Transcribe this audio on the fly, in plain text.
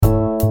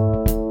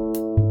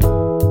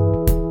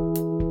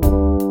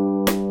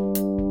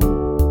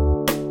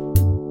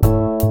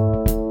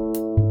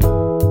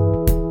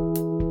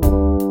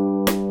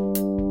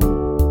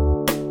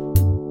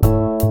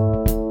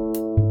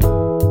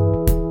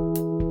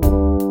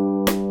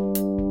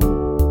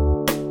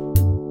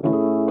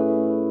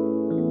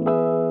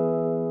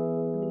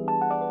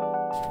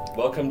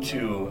welcome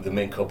to the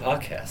Minco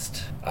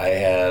podcast. I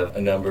have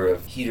a number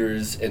of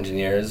heaters,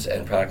 engineers,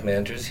 and product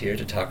managers here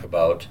to talk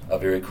about a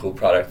very cool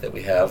product that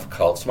we have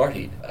called Smart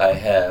Heat. I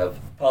have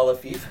Paul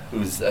Lafife,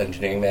 who's the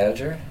engineering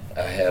manager.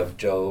 I have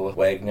Joe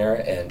Wagner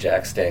and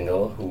Jack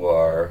Stengel, who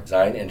are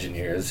design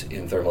engineers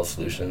in Thermal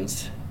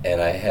Solutions.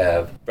 And I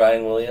have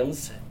Brian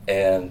Williams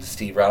and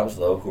Steve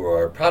Romslow, who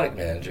are product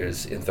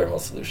managers in Thermal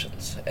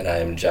Solutions. And I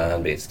am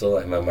John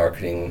Batestel. I'm a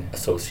marketing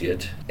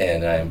associate,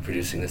 and I'm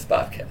producing this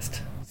podcast.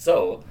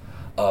 So,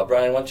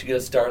 Brian, why don't you get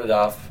us started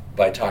off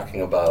by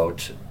talking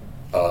about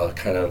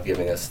kind of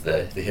giving us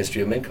the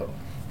history of Minco?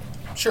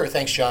 Sure,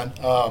 thanks, John.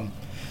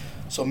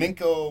 So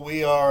Minco,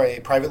 we are a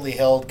privately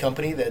held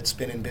company that's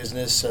been in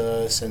business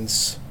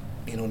since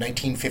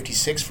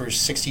 1956 for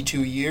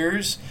 62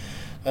 years.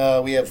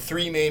 We have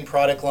three main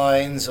product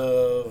lines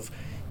of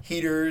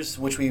heaters,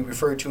 which we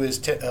refer to as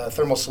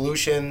thermal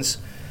solutions,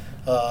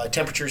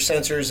 temperature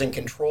sensors and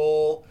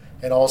control,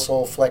 and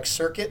also flex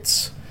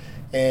circuits.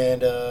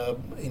 And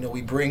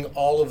we bring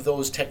all of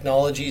those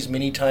technologies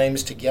many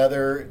times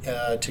together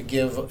to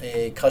give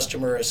a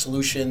customer a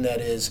solution that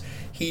is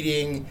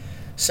heating,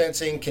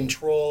 sensing,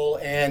 control,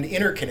 and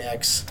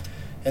interconnects.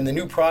 And the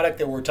new product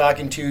that we're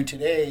talking to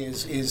today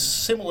is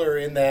similar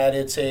in that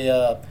it's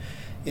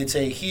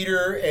a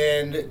heater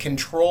and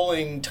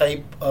controlling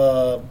type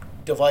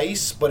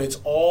device, but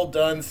it's all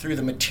done through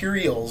the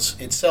materials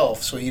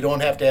itself. So you don't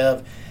have to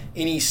have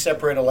any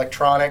separate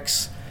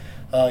electronics.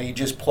 You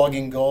just plug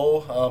and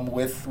go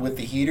with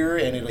the heater,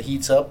 and it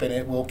heats up and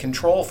it will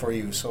control for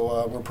you.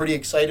 So we're pretty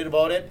excited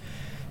about it.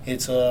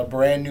 It's a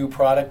brand new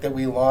product that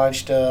we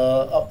launched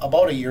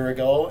about a year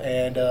ago,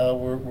 and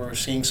we're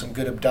seeing some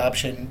good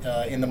adoption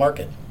in the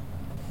market.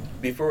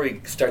 Before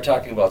we start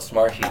talking about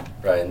Smart Heat,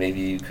 Brian,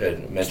 maybe you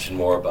could mention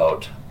more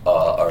about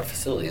our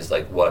facilities,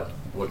 like what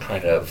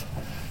kind of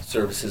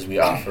services we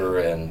offer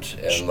and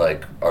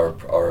like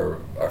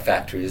our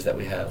factories that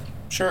we have.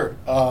 Sure.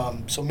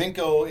 So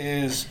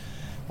Minco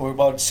we're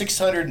about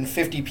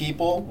 650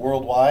 people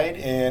worldwide,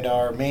 and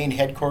our main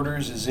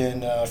headquarters is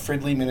in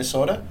Fridley,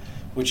 Minnesota,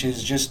 which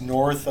is just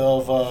north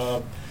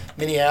of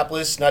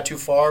Minneapolis, not too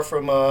far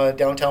from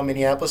downtown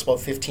Minneapolis, about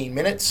 15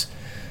 minutes.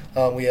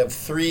 We have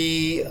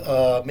three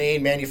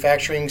main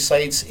manufacturing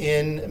sites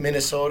in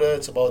Minnesota.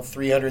 It's about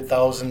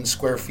 300,000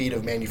 square feet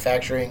of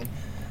manufacturing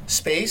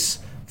space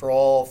for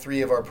all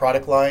three of our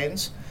product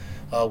lines.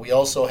 We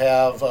also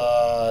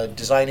have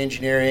design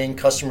engineering,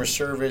 customer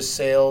service,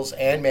 sales,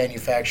 and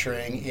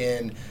manufacturing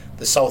in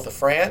the south of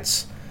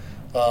France.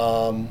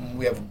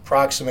 We have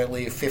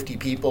approximately 50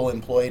 people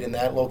employed in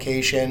that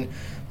location.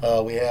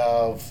 We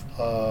have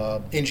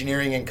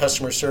engineering and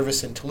customer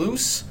service in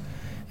Toulouse.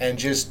 And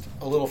just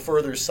a little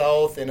further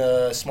south in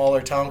a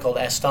smaller town called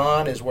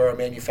Aston is where our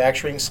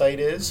manufacturing site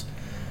is.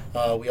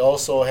 We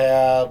also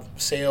have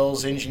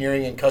sales,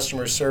 engineering, and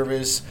customer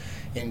service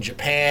in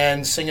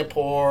Japan,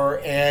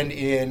 Singapore, and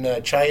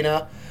in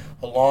China,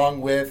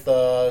 along with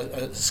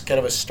kind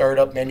of a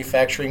startup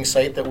manufacturing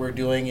site that we're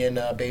doing in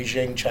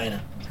Beijing,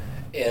 China.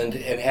 And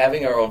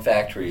having our own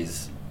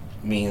factories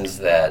means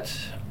that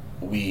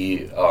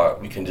we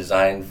can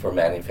design for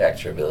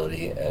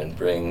manufacturability and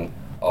bring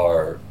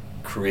our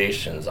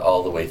creations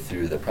all the way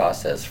through the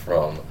process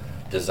from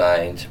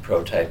design to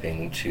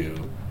prototyping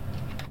to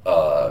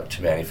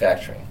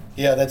manufacturing.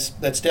 Yeah, that's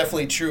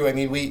definitely true. I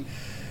mean,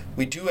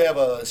 we do have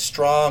a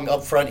strong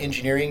upfront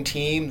engineering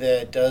team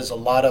that does a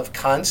lot of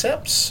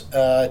concepts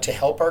to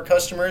help our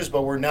customers,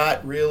 but we're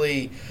not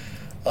really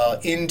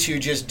into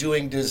just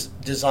doing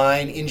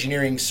design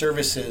engineering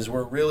services.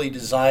 We're really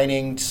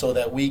designing so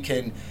that we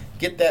can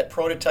get that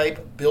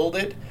prototype, build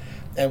it,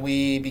 and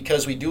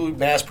because we do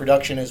mass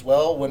production as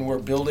well, when we're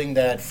building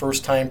that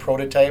first-time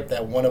prototype,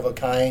 that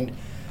one-of-a-kind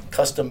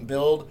custom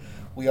build,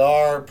 we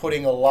are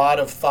putting a lot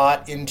of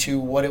thought into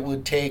what it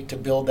would take to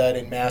build that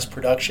in mass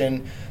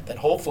production, that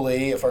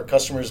hopefully, if our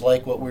customers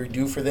like what we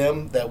do for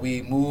them, that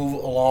we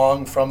move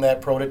along from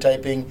that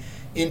prototyping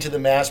into the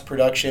mass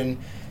production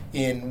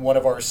in one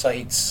of our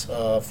sites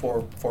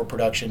for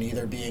production,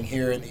 either being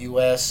here in the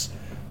U.S.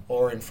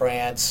 or in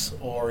France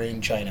or in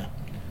China.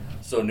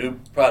 So new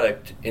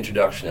product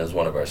introduction is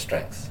one of our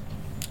strengths.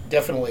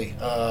 Definitely.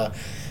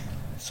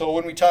 So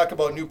when we talk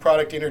about new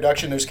product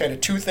introduction, there's kind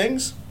of two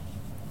things.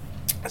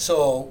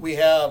 So we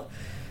have,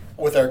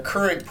 with our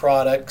current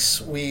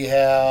products, we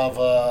have,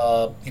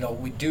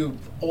 we do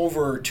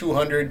over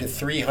 200 to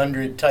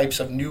 300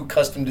 types of new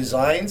custom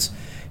designs.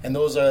 And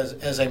those,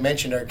 as I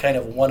mentioned, are kind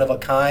of one of a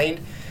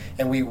kind.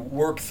 And we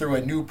work through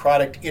a new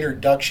product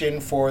introduction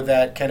for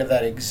that kind of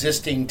that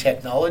existing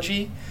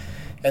technology.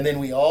 And then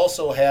we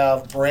also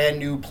have brand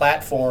new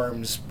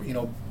platforms,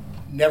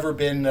 never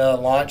been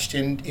launched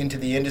into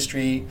the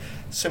industry,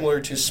 similar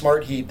to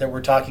Smart Heat that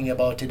we're talking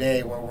about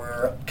today, where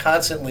we're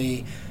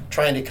constantly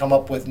trying to come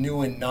up with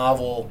new and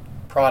novel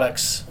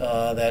products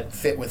that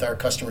fit with our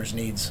customers'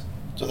 needs.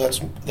 So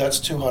that's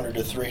 200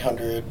 to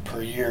 300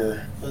 per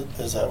year.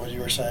 Is that what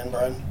you were saying,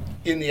 Brian?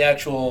 In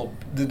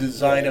the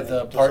design of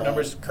the part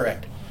numbers,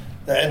 correct.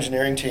 The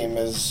engineering team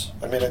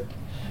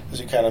as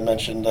you kind of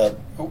mentioned, that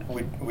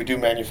we do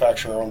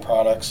manufacture our own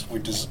products. We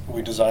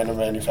design and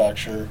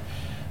manufacture.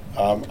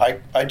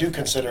 I do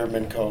consider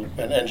Minco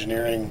an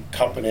engineering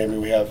company. I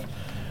mean, we have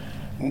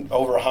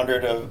over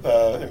 100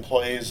 of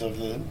employees of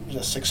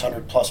the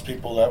 600 plus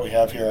people that we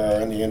have here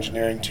are in the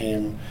engineering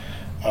team,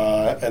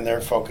 and they're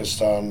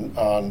focused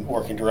on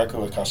working directly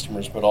with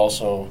customers, but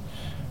also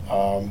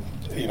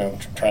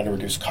trying to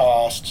reduce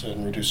costs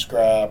and reduce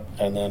scrap,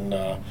 and then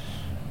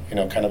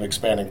kind of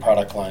expanding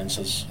product lines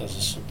as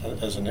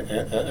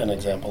an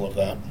example of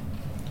that.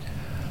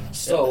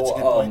 So, that's a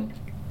good point.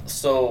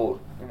 So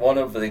one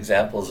of the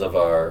examples of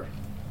our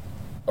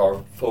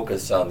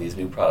focus on these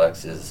new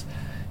products is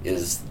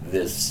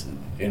this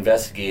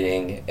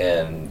investigating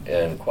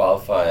and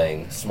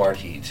qualifying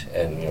SmartHeat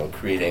and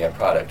creating a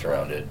product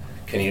around it.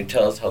 Can you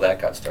tell us how that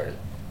got started?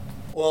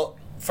 Well,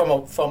 from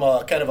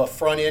a kind of a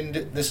front end,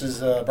 this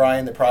is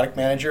Brian, the product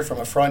manager. From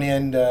a front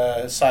end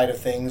side of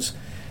things,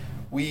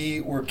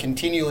 we were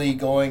continually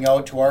going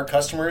out to our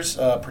customers,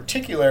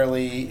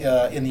 particularly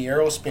in the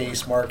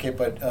aerospace market,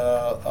 but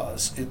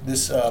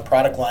this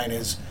product line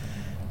has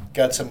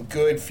got some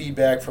good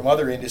feedback from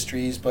other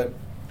industries. But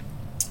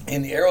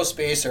in the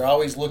aerospace, they're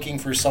always looking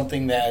for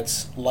something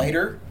that's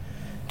lighter,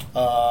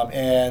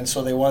 and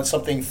so they want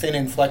something thin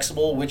and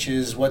flexible, which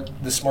is what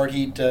the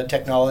SmartHeat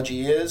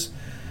technology is.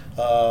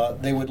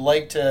 They would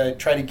like to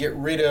try to get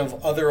rid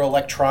of other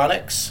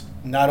electronics,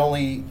 not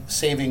only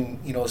saving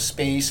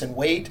space and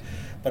weight,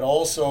 but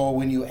also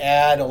when you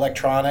add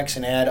electronics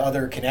and add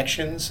other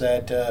connections,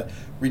 that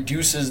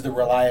reduces the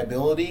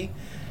reliability.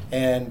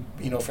 And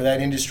for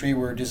that industry,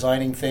 we're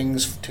designing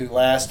things to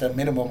last a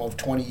minimum of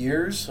 20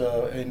 years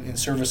in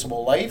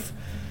serviceable life.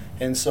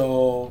 And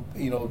so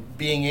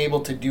being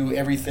able to do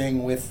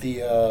everything with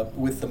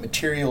the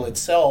material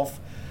itself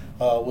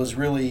was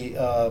really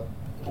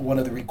one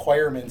of the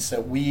requirements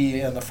that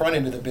we on the front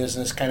end of the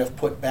business kind of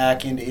put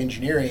back into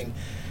engineering.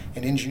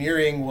 And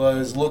engineering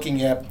was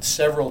looking at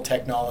several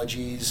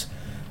technologies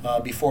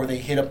before they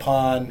hit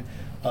upon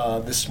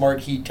the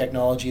SmartHeat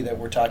technology that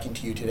we're talking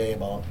to you today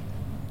about.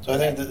 So I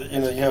think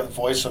that you have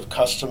voice of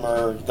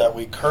customer that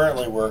we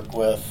currently work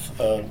with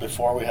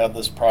before we have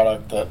this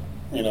product that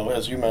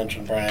as you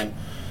mentioned, Brian.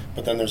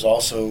 But then there's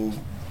also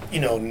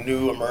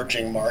new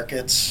emerging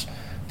markets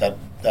that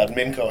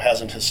Minco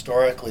hasn't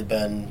historically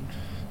been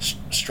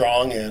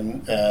strong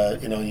in.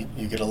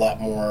 You get a lot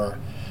more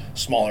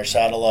smaller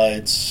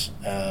satellites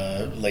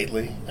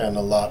lately, and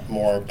a lot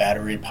more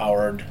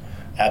battery-powered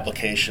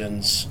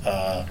applications,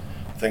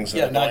 things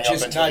that are going up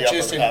into the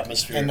upper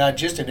atmosphere. And not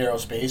just in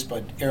aerospace,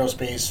 but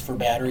aerospace for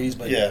batteries,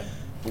 but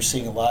we're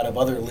seeing a lot of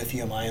other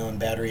lithium-ion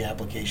battery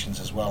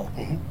applications as well.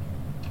 Mm-hmm.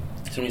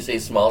 So when you say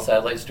small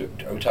satellites,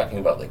 are we talking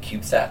about like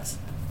CubeSats?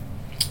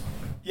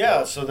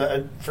 Yeah, so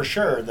that for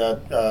sure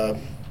that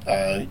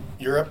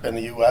Europe and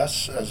the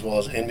U.S. as well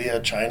as India,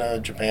 China,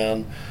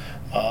 Japan,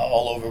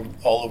 all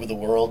over the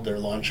world, they're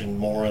launching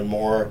more and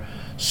more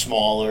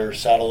smaller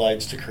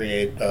satellites to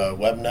create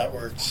web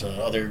networks,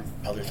 other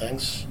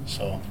things.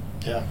 So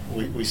yeah,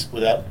 we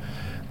that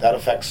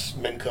affects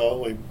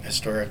Minco. We've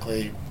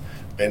historically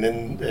been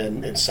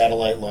in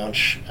satellite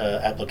launch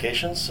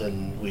applications,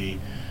 and we.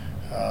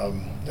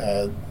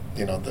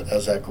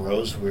 As that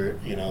grows,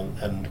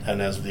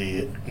 and as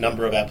the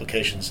number of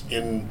applications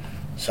in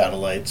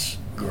satellites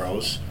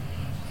grows,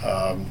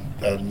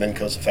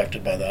 Minco's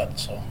affected by that.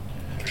 So,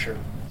 for sure.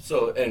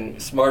 So, and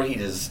SmartHeat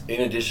is,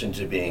 in addition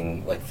to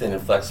being like thin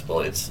and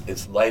flexible,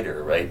 it's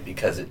lighter, right?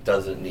 Because it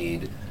doesn't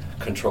need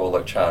control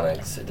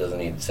electronics. It doesn't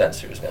need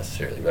sensors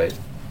necessarily, right?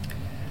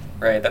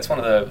 Right. That's one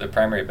of the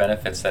primary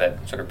benefits that it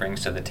sort of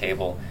brings to the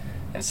table.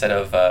 Instead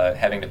of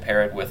having to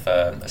pair it with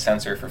a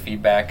sensor for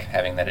feedback,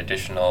 having that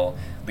additional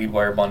lead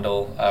wire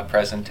bundle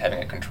present,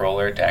 having a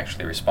controller to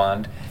actually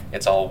respond,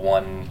 it's all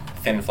one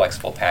thin,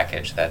 flexible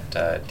package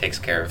that takes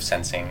care of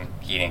sensing,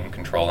 heating,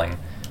 controlling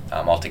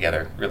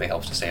altogether. Really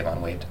helps to save on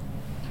weight.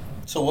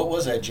 So what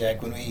was that,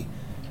 Jack, when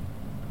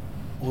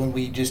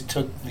we just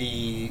took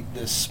the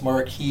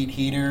SmartHeat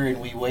heater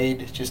and we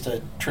weighed just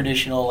a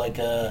traditional, like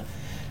a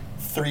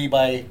 3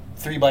 by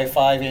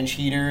 5 inch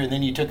heater, and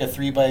then you took a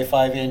 3 by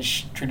 5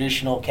 inch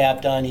traditional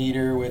Kapton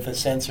heater with a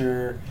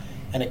sensor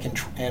and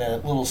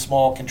a little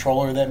small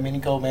controller that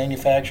Minco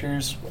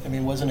manufactures? I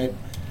mean, wasn't it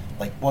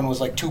like one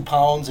was like 2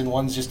 pounds and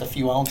one's just a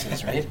few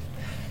ounces, right?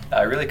 It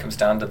really comes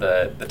down to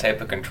the type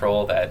of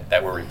control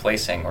that we're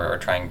replacing or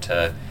trying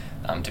to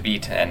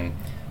beat. And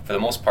for the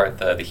most part,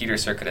 the heater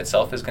circuit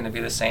itself is going to be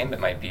the same. It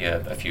might be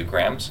a few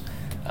grams,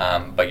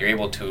 but you're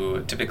able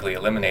to typically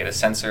eliminate a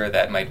sensor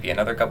that might be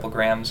another couple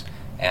grams,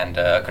 and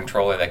a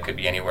controller that could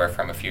be anywhere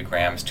from a few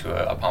grams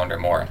to a pound or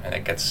more, and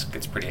it gets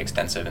pretty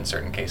extensive in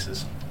certain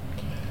cases.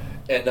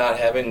 And not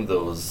having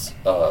those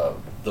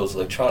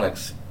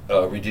electronics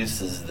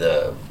reduces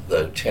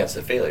the chance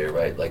of failure,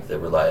 right? Like the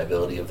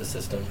reliability of the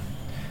system.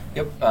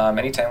 Yep.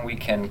 Anytime we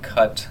can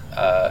cut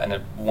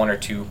 1 or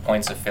 2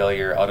 points of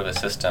failure out of a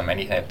system,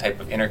 any type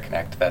of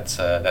interconnect, that's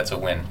a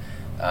win.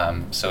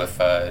 So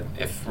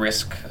if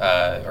risk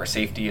or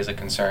safety is a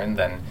concern,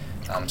 then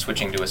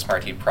switching to a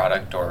Smart Heat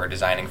product or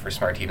designing for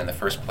Smart Heat in the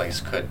first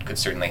place could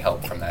certainly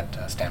help from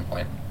that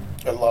standpoint.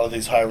 A lot of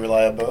these high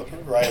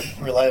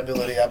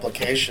reliability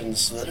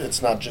applications,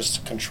 it's not just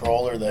a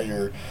controller that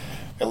you're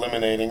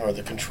eliminating or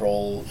the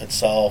control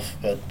itself,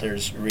 but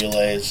there's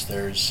relays,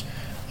 there's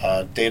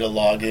data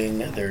logging,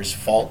 there's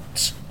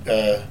fault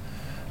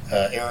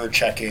error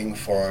checking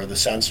for the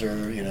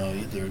sensor.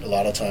 A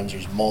lot of times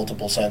there's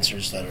multiple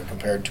sensors that are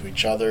compared to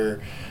each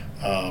other,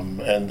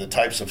 and the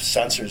types of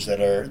sensors that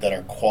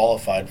are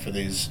qualified for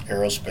these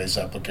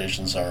aerospace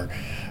applications are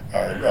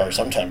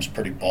sometimes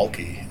pretty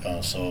bulky.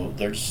 So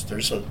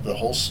it's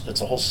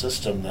a whole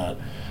system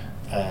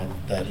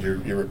that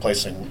you're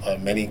replacing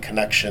many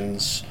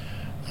connections,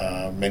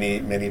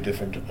 many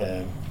different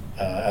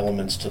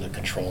elements to the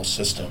control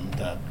system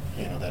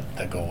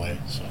that go away.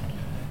 So.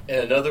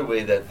 And another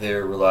way that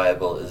they're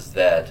reliable is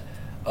that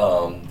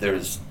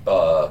there's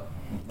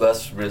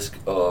less risk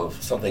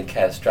of something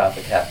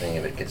catastrophic happening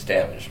if it gets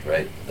damaged,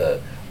 right?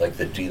 The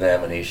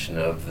delamination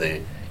of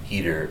the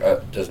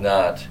heater does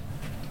not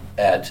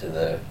add to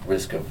the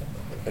risk of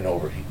an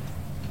overheat.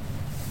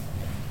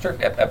 Sure,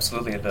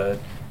 absolutely.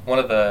 One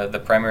of the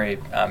primary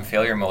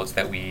failure modes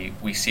that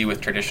we see with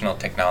traditional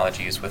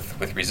technologies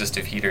with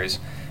resistive heaters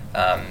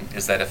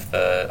is that if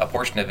a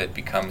portion of it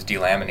becomes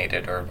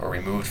delaminated or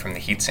removed from the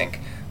heatsink,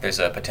 there's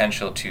a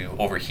potential to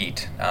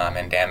overheat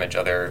and damage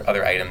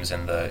other items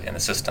in the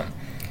system.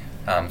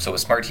 So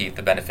with Smart Heat,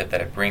 the benefit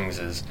that it brings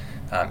is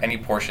any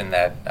portion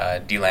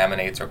that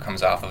delaminates or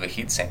comes off of a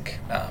heatsink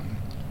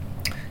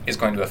is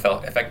going to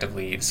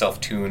effectively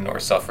self-tune or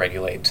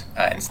self-regulate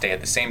and stay at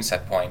the same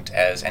set point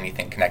as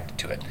anything connected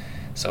to it.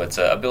 So it's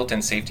a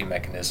built-in safety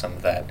mechanism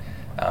that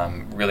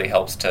really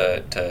helps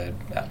to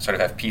sort of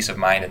have peace of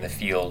mind in the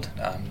field.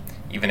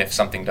 Even if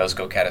something does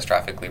go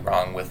catastrophically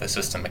wrong with the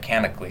system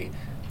mechanically,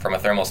 from a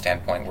thermal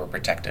standpoint, we're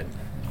protected.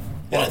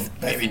 Well,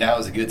 maybe now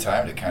is a good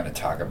time to kind of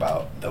talk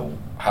about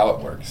how it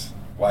works,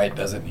 why it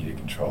doesn't need a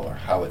controller,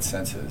 how it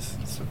senses,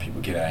 so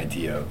people get an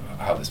idea of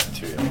how this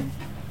material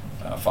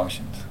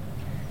functions.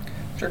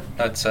 Sure.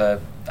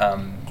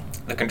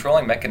 The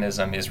controlling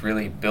mechanism is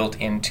really built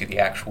into the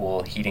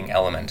actual heating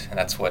element, and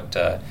that's what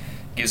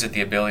gives it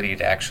the ability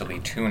to actually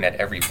tune at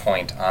every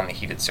point on the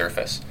heated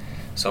surface.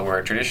 So where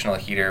a traditional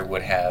heater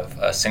would have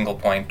a single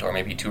point or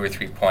maybe 2 or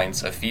 3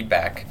 points of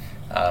feedback,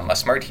 a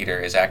Smart Heater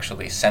is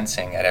actually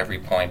sensing at every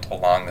point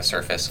along the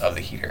surface of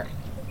the heater.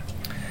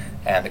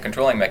 And the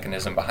controlling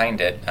mechanism behind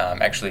it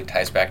actually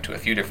ties back to a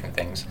few different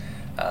things.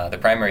 The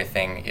primary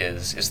thing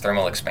is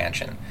thermal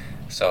expansion.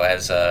 So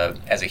as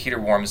a heater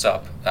warms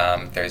up,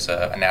 there's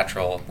a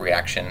natural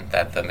reaction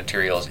that the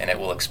materials in it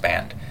will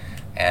expand.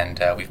 And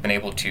we've been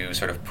able to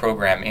sort of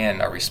program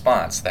in a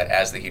response that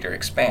as the heater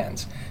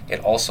expands,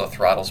 it also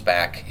throttles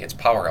back its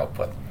power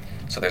output.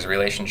 So there's a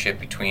relationship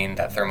between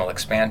that thermal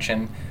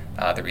expansion,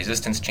 the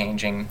resistance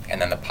changing,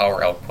 and then the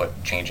power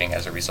output changing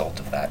as a result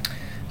of that.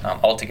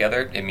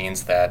 Altogether, it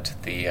means that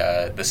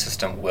the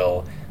system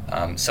will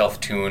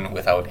self-tune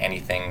without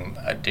anything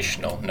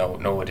additional.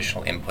 No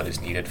additional input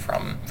is needed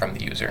from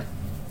the user.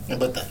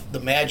 But the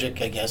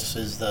magic, I guess,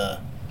 is the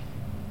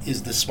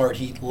Smart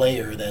Heat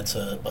layer. That's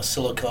a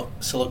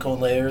silicone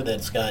layer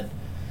that's got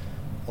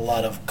a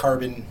lot of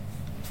carbon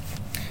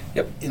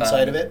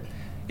inside of it.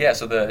 Yeah,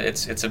 so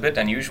it's a bit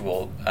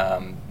unusual.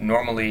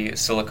 Normally,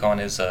 silicone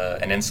is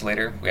an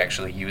insulator. We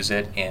actually use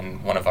it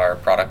in one of our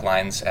product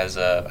lines as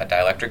a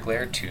dielectric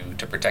layer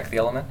to protect the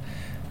element.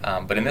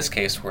 But in this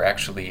case, we're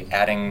actually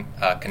adding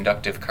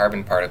conductive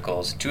carbon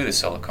particles to the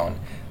silicone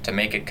to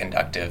make it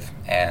conductive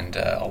and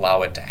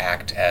allow it to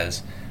act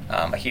as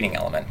a heating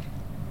element.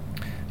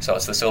 So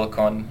it's the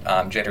silicone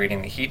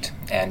generating the heat,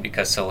 and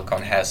because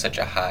silicone has such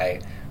a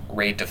high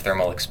rate of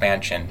thermal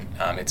expansion,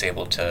 it's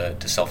able to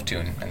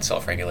self-tune and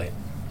self-regulate.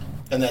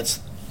 And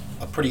that's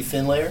a pretty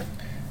thin layer?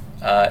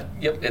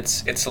 Yep,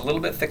 it's a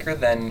little bit thicker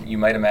than you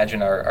might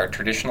imagine our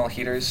traditional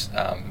heaters,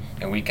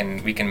 and we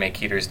can make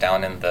heaters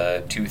down in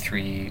the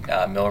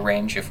 2-3 mil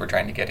range if we're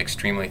trying to get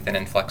extremely thin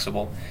and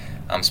flexible.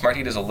 Smart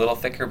Heat is a little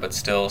thicker, but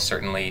still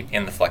certainly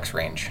in the flex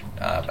range.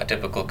 A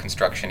typical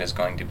construction is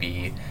going to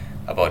be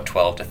about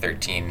 12 to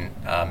 13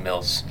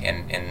 mils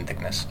in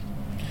thickness.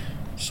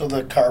 So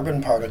the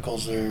carbon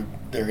particles,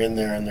 they're in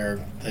there and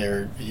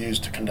they're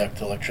used to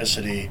conduct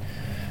electricity.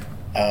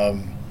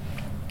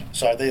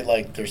 So are they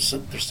like they're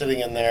sitting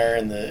in there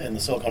in the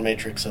silicon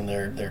matrix and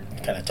they're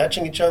kind of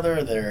touching each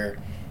other?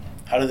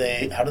 How do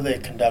they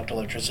conduct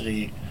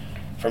electricity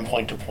from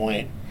point to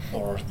point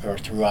or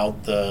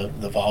throughout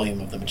the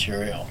volume of the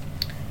material?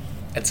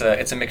 It's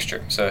a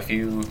mixture. So if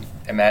you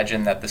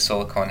imagine that the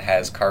silicone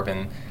has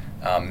carbon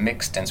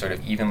mixed and sort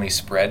of evenly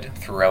spread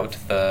throughout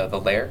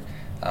the layer,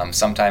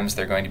 sometimes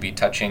they're going to be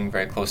touching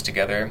very close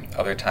together.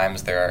 Other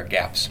times there are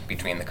gaps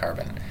between the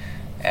carbon.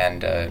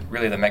 And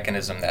really the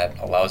mechanism that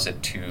allows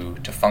it to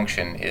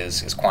function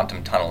is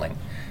quantum tunneling.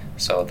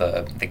 So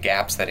the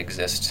gaps that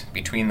exist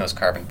between those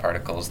carbon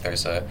particles,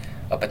 there's a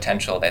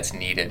potential that's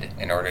needed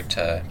in order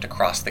to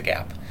cross the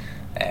gap.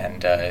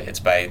 And it's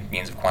by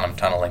means of quantum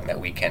tunneling that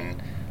we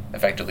can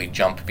effectively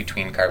jump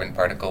between carbon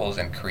particles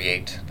and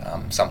create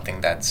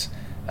something that's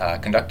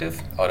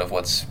conductive out of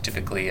what's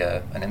typically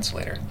an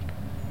insulator.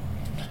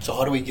 So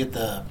how do you get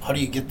the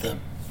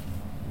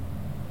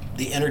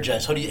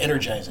energize? How do you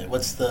energize it?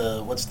 What's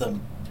the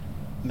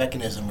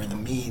mechanism or the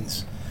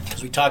means?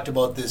 Because we talked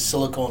about this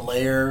silicone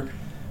layer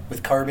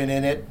with carbon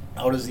in it.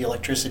 How does the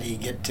electricity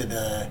get to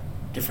the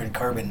different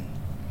carbon?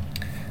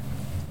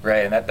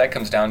 Right, and that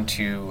comes down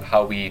to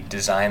how we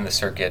design the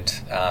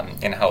circuit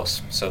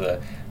in-house.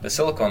 So the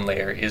silicone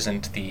layer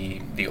isn't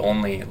the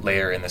only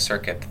layer in the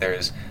circuit.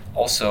 There's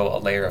also a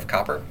layer of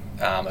copper,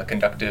 a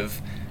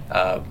conductive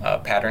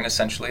pattern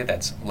essentially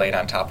that's laid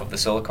on top of the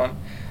silicone,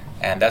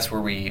 and that's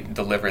where we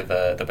deliver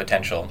the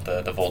potential,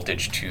 the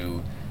voltage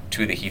to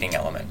the heating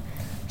element.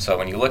 So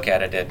when you look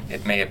at it,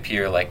 it may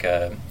appear like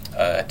a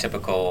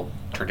typical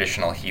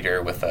traditional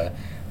heater with an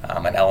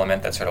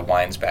element that sort of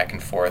winds back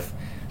and forth.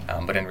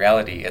 But in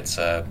reality, it's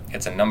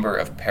a number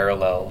of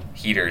parallel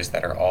heaters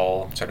that are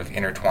all sort of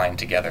intertwined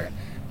together.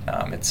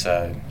 It's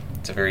a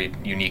very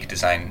unique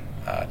design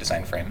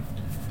frame.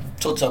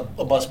 So it's a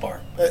bus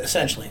bar,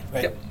 essentially,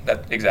 right?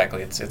 Yep,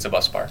 exactly. It's a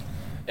bus bar.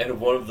 And if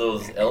one of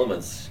those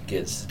elements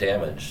gets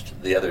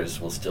damaged, the others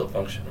will still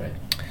function, right?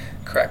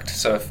 Correct.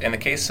 So if in the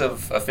case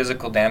of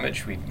physical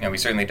damage, we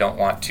certainly don't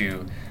want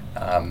to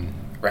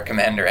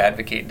recommend or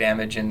advocate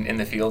damage in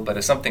the field, but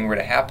if something were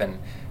to happen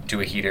to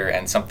a heater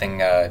and something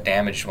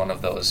damaged one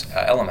of those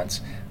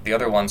elements, the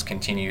other ones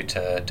continue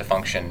to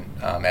function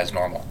as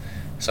normal.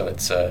 So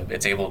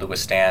it's able to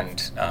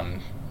withstand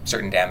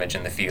certain damage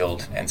in the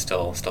field and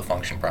still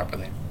function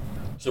properly.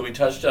 So we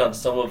touched on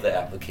some of the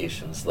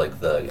applications, like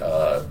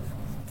the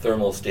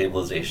thermal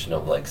stabilization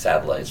of like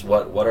satellites.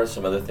 What are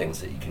some other things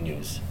that you can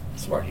use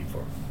Smart Heat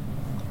for?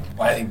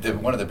 Well, I think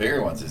one of the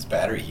bigger ones is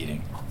battery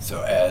heating.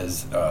 So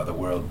as the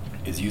world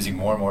is using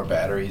more and more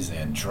batteries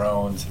in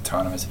drones,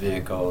 autonomous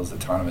vehicles,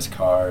 autonomous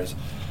cars,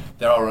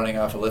 they're all running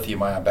off of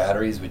lithium-ion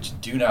batteries, which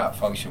do not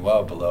function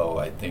well below,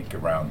 I think,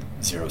 around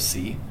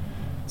 0C.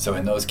 So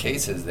in those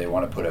cases, they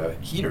want to put a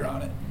heater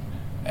on it.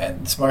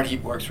 And Smart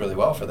Heat works really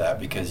well for that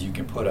because you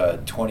can put a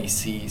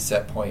 20C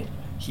set point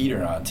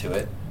heater onto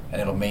it,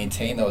 and it'll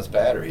maintain those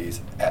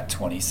batteries at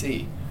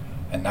 20C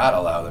and not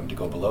allow them to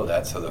go below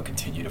that, so they'll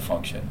continue to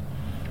function.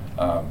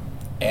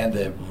 And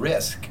the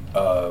risk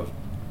of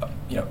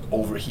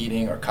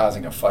overheating or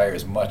causing a fire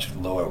is much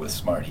lower with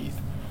Smart Heat.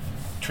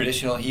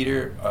 Traditional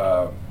heater,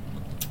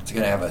 it's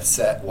going to have a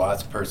set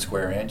watts per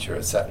square inch or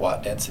a set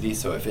watt density,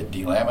 so if it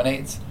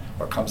delaminates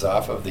or comes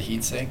off of the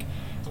heat sink,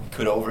 it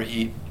could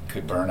overheat,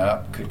 could burn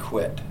up, could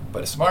quit.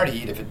 But a Smart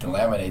Heat, if it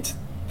delaminates,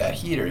 that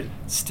heater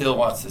still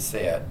wants to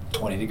stay at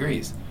 20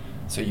 degrees.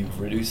 So you've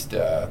reduced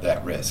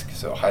that risk,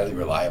 so highly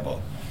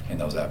reliable in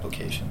those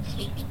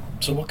applications.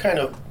 So what kind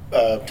of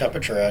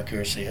temperature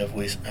accuracy have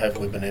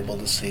we been able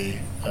to see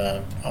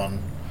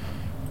on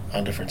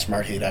different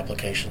Smart Heat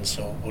applications?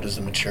 So what is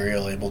the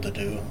material able to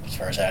do as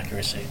far as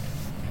accuracy?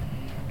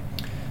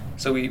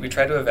 So we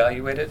try to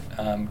evaluate it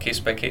case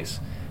by case,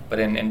 but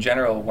in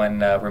general, when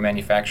we're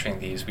manufacturing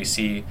these, we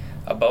see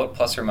about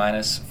plus or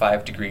minus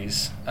 5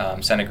 degrees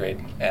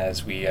centigrade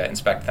as we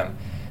inspect them.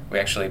 We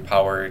actually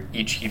power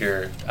each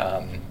heater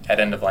at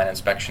end-of-line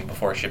inspection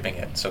before shipping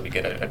it, so we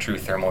get a true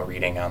thermal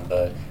reading on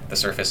the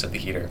surface of the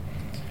heater.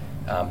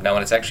 Now,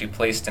 when it's actually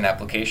placed in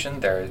application,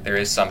 there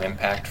is some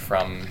impact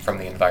from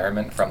the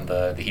environment, from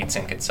the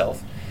heatsink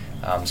itself.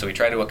 So we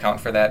try to account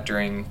for that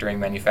during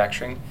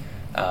manufacturing,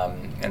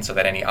 and so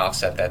that any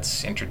offset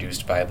that's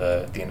introduced by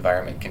the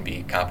environment can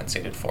be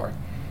compensated for.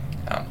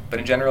 But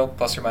in general,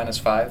 plus or minus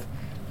 5.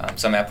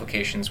 Some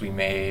applications we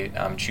may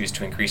choose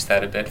to increase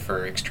that a bit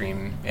for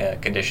extreme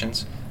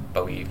conditions,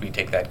 but we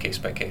take that case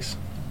by case.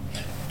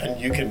 And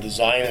you can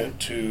design it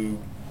to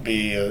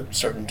be a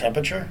certain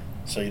temperature,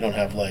 so you don't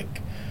have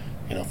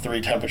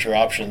 3 temperature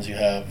options. You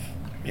have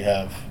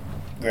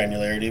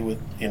granularity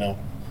with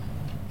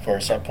for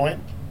a set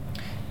point.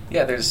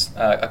 Yeah, there's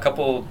a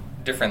couple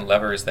different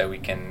levers that we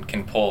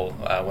can pull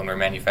when we're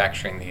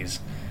manufacturing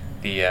these.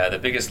 The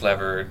biggest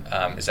lever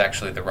is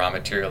actually the raw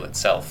material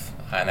itself,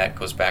 and that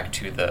goes back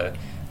to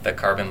the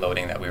carbon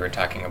loading that we were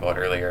talking about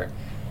earlier.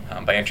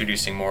 By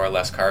introducing more or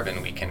less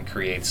carbon, we can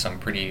create some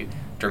pretty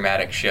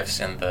dramatic shifts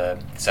in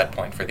the set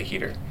point for the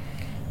heater.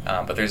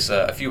 But there's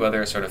a few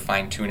other sort of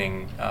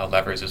fine-tuning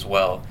levers as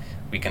well.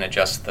 We can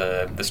adjust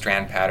the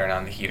strand pattern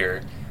on the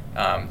heater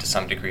to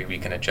some degree. We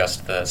can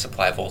adjust the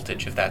supply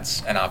voltage if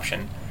that's an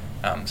option.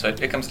 So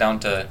it comes down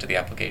to the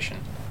application.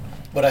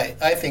 But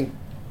I think,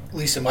 at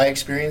least in my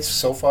experience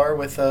so far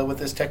with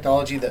this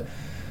technology, the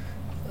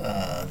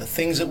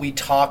things that we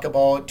talk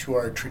about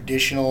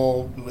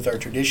with our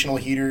traditional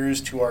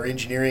heaters to our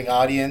engineering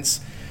audience,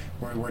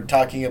 where we're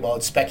talking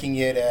about speccing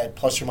it at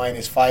plus or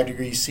minus 5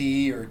 degrees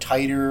C or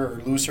tighter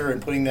or looser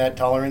and putting that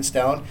tolerance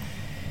down,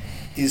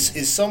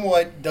 is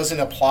somewhat doesn't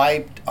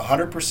apply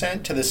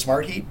 100% to the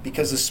Smart Heat,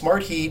 because the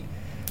Smart Heat,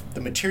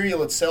 the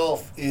material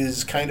itself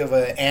is kind of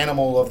an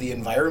animal of the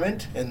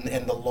environment and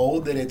the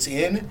load that it's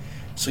in.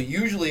 So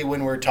usually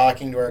when we're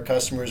talking to our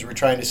customers, we're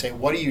trying to say,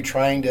 what are you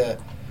trying to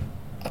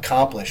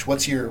accomplish?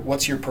 What's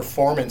your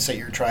performance that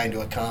you're trying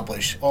to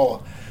accomplish?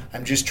 Oh,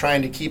 I'm just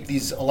trying to keep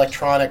these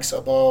electronics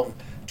above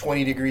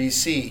 20 degrees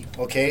C.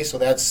 Okay, so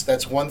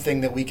that's one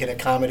thing that we can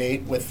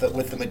accommodate with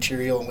the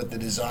material and with the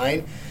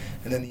design.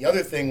 And then the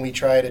other thing we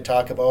try to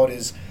talk about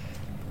is,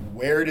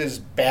 where does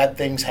bad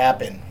things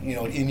happen,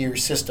 in your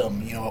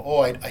system?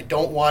 I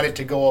don't want it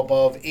to go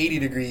above 80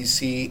 degrees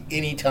C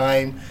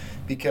anytime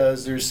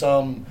because there's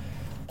some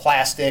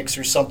plastics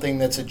or something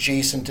that's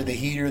adjacent to the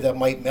heater that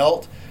might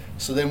melt.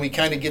 So then we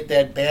kind of get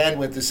that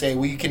bandwidth to say,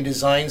 we can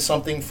design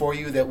something for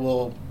you that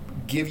will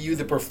give you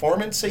the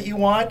performance that you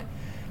want,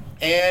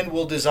 and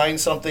we'll design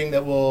something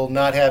that will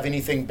not have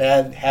anything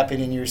bad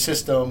happen in your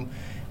system.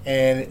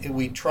 And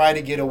we try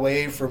to get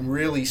away from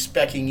really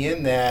speccing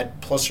in that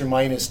plus or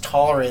minus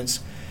tolerance,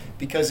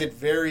 because it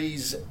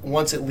varies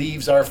once it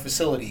leaves our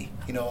facility.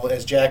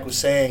 As Jack was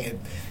saying,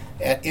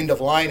 at end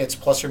of line it's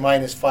plus or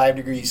minus 5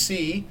 degrees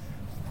C,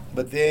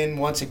 but then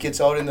once it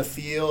gets out in the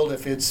field,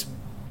 if it's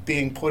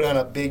being put on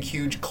a big,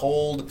 huge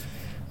cold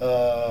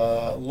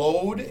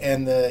load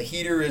and the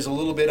heater is a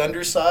little bit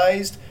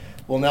undersized,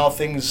 well, now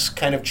things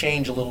kind of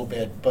change a little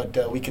bit.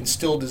 But we can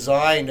still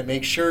design to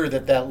make sure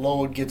that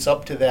load gets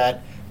up to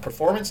that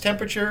performance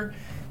temperature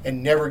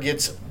and never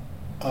gets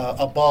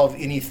above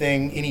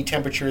any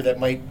temperature that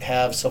might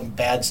have some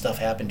bad stuff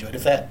happen to it,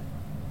 if that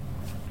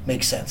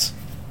makes sense.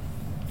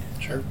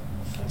 Sure.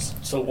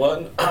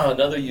 So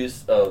another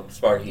use of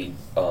Smart Heat,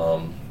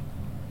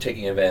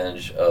 taking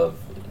advantage of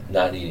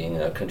not needing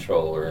a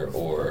controller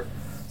or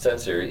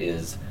sensor,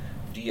 is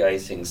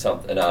de-icing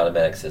an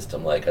automatic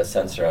system like a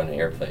sensor on an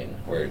airplane,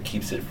 where it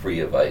keeps it free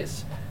of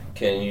ice.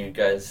 Can you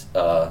guys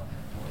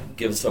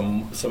give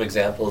some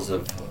examples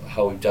of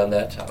how we've done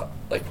that,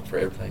 like for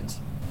airplanes?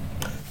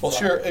 Well,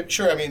 sure.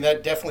 I mean,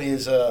 that definitely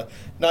is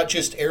not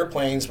just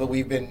airplanes, but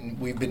we've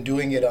been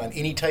doing it on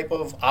any type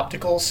of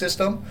optical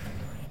system.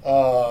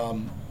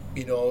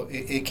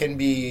 It can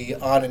be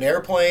on an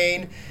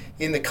airplane,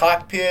 in the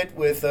cockpit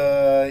with,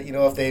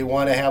 if they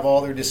want to have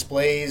all their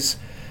displays,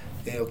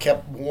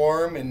 kept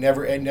warm and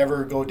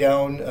never go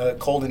down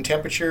cold in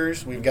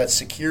temperatures. We've got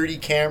security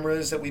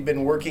cameras that we've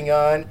been working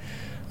on.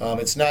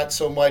 It's not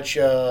so much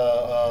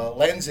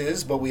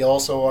lenses, but we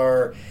also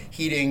are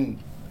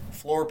heating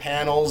floor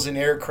panels in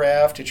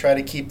aircraft to try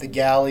to keep the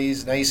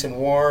galleys nice and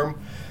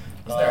warm.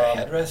 Is there a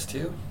headrest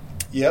too?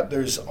 Yep,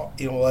 there's,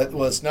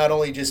 it's not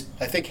only just,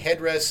 I think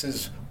headrests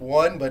is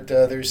one, but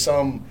there's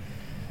some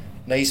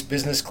nice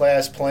business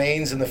class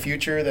planes in the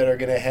future that are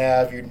going to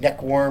have your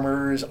neck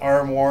warmers,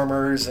 arm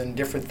warmers, and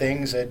different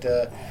things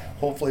that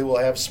hopefully will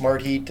have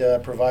Smart Heat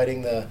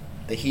providing the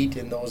heat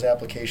in those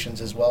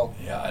applications as well.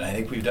 Yeah, and I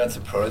think we've done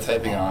some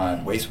prototyping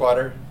on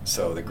wastewater,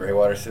 so the gray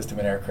water system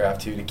in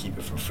aircraft too, to keep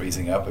it from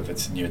freezing up if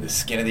it's near the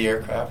skin of the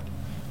aircraft.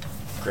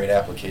 Great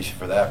application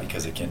for that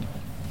because it can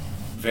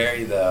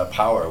vary the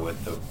power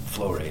with the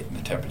flow rate and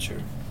the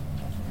temperature.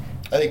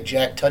 I think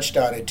Jack touched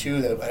on it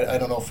too. That I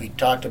don't know if we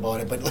talked about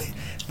it, but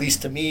at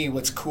least to me,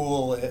 what's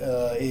cool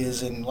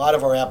is in a lot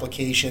of our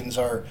applications,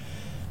 our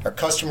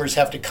customers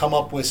have to come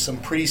up with some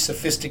pretty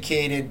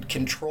sophisticated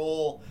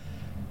control,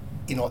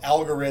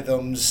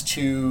 algorithms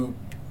to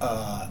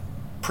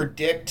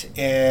predict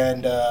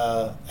and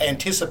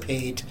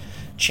anticipate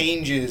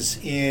changes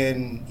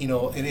in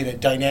a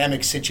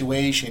dynamic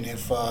situation.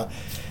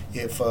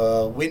 If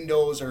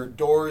windows or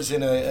doors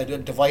in a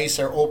device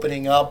are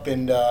opening up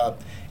and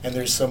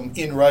there's some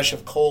inrush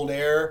of cold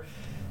air,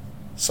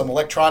 some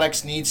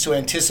electronics needs to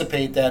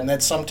anticipate that, and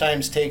that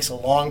sometimes takes a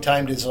long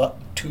time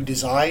to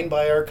design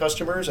by our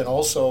customers, and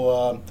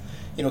also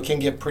can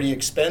get pretty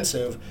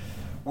expensive.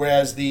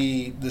 Whereas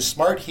the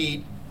Smart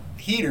Heat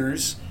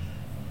heaters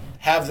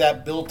have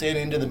that built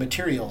into the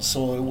material,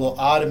 so it will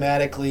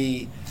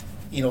automatically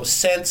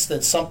sense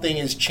that something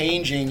is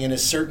changing in a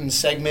certain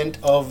segment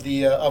of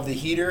the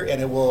heater,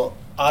 and it will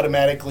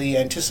automatically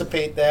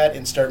anticipate that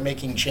and start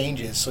making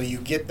changes. So you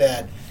get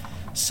that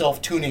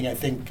self-tuning, I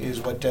think is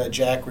what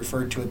Jack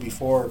referred to it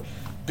before,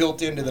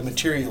 built into the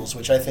materials,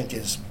 which I think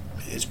is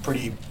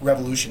pretty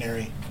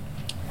revolutionary.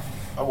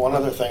 One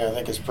other thing I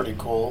think is pretty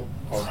cool,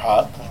 or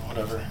hot,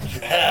 whatever,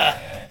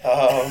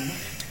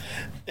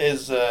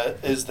 is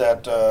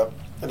that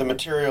the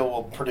material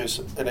will produce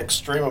an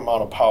extreme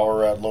amount of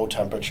power at low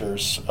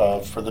temperatures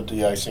for the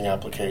de-icing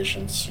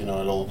applications.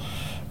 It'll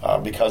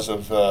because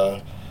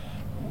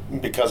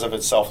of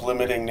its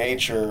self-limiting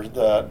nature,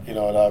 that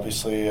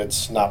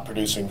it's not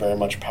producing very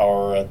much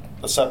power at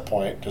the set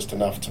point, just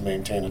enough to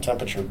maintain a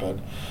temperature, but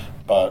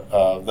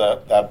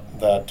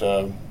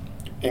that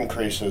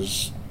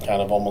increases kind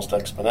of almost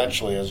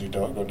exponentially as you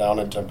don't go down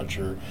in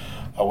temperature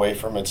away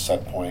from its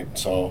set point.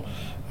 So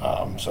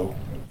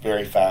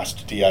very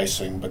fast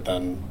de-icing, but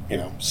then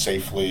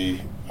safely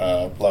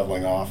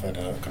leveling off at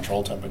a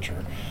control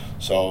temperature.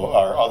 So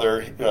our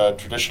other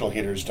traditional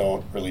heaters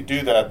don't really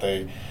do that.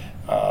 They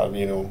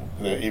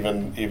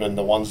even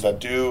the ones that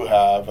do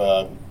have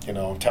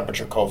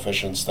temperature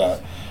coefficients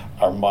that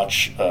are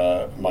much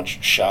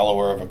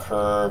shallower of a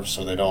curve,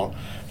 so they don't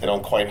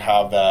quite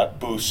have that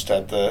boost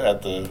at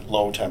the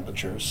low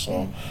temperatures.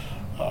 So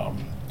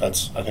I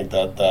think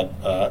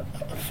that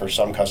for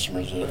some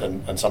customers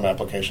and some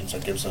applications,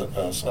 that gives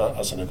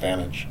us an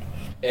advantage.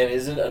 And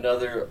isn't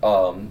another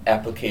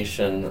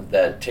application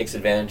that takes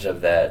advantage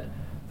of that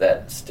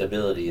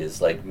stability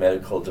is like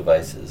medical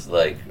devices,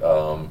 like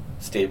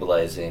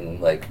stabilizing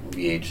like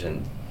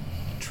reagent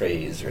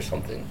trays or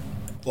something?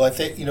 Well, I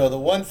think, the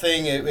one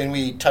thing, and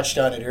we touched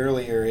on it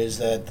earlier, is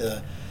that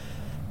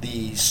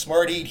the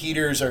Smart Heat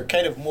heaters are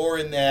kind of more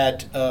in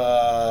that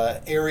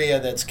area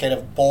that's kind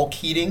of bulk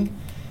heating.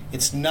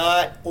 It's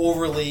not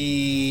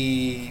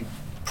overly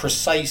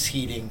precise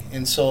heating.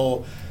 And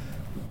so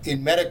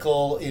in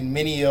medical, in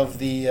many of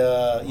the,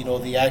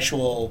 the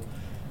actual,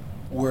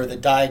 where the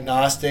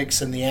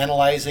diagnostics and the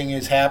analyzing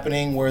is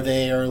happening, where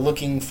they are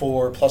looking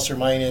for plus or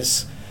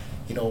minus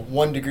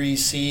 1 degree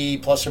C,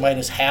 plus or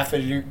minus half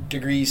a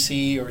degree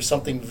C, or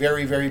something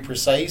very, very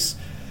precise.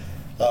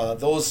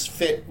 Those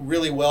fit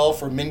really well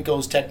for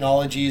Minco's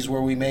technologies,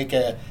 where we make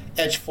a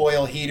etch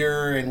foil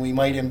heater and we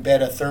might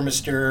embed a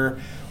thermistor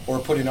or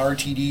put an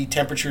RTD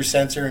temperature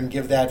sensor and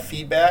give that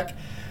feedback.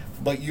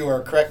 But you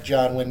are correct,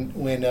 John,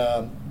 when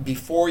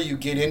before you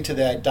get into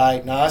that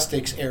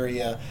diagnostics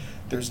area,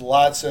 there's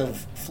lots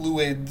of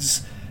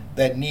fluids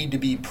that need to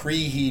be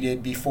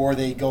preheated before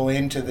they go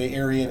into the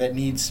area that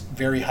needs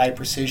very high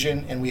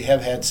precision, and we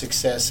have had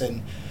success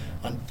on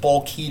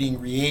bulk heating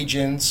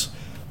reagents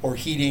or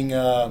heating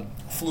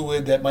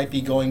fluid that might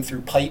be going through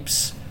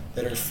pipes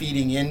that are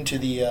feeding into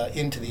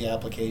the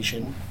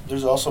application.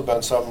 There's also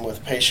been some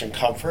with patient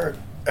comfort,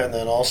 and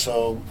then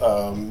also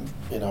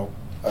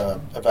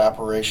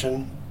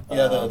evaporation.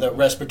 Yeah, the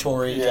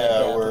respiratory.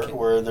 Yeah,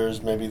 where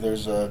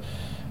there's a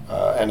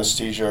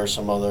anesthesia or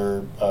some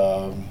other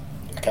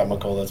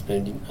chemical that's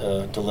being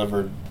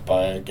delivered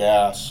by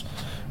gas,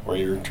 where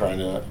you're trying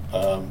to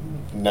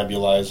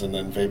nebulize and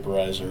then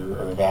vaporize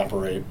or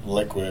evaporate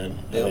liquid.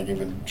 Yep. I think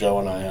even Joe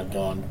and I had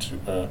gone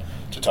to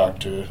talk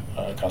to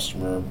a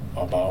customer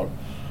about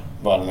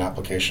an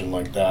application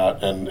like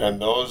that,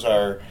 and those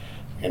are,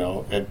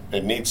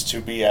 it needs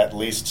to be at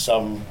least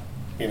some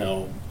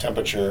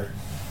temperature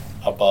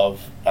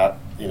above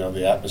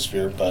the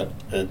atmosphere, but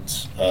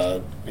it's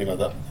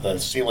the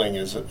ceiling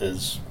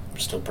is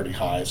still pretty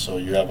high, so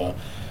you have a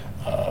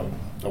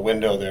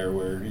window there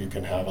where you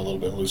can have a little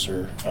bit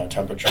looser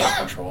temperature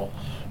control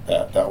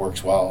that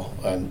works well.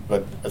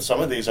 But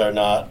some of these are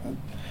not.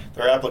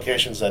 There are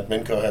applications that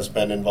Minco has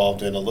been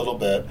involved in a little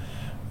bit,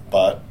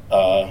 but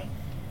and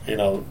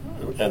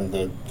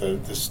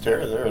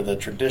the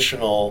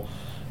traditional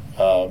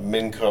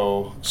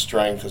Minco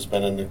strength has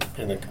been in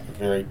the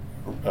very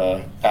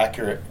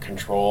accurate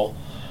control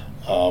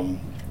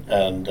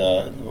and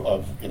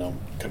of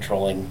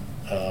controlling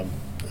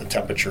the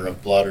temperature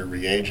of blood or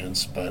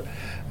reagents. But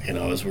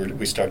as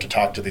we start to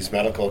talk to these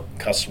medical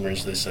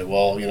customers, they say,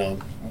 well,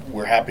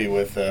 we're happy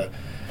with the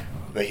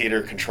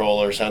heater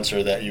controller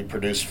sensor that you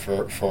produce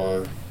for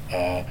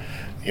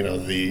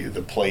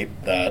the plate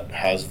that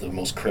has the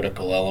most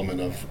critical element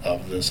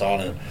of this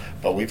on it,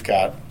 but we've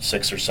got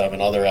 6 or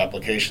 7 other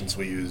applications.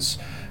 We use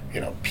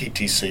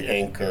PTC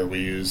ink, or we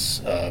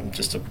use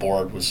just a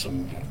board with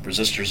some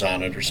resistors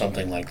on it or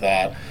something like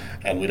that,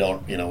 and we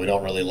don't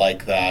really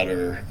like that,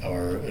 or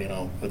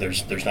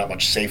there's not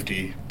much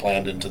safety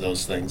planned into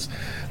those things.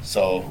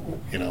 So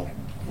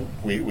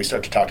we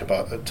start to talk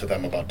to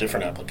them about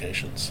different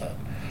applications.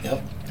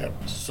 Yep.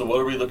 So what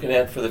are we looking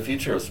at for the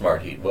future of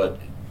Smart Heat? What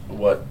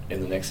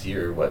in the next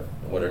year? What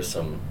are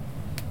some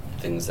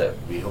things that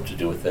we hope to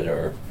do with it,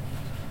 or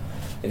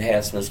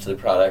enhancements to the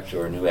product,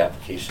 or new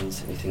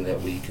applications? Anything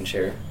that we can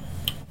share?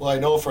 Well, I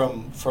know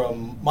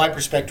from my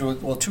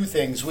perspective, well, 2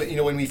 things.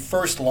 When we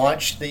first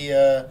launched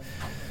the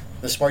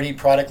Smart Heat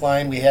product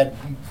line, we had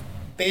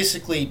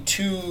basically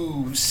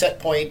 2 set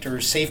point or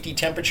safety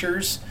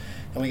temperatures,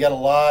 and we got a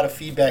lot of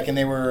feedback. And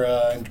they were,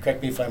 and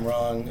correct me if I'm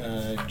wrong,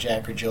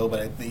 Jack or Joe,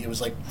 but it was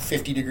like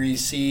 50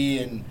 degrees C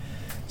and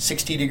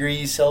 60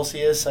 degrees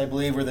Celsius, I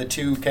believe, were the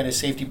 2 kind of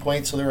safety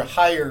points. So they were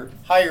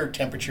higher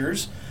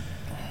temperatures.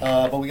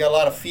 But we got a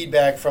lot of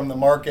feedback from the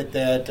market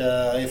that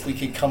if we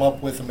could come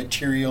up with a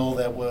material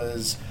that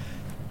was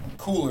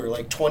cooler,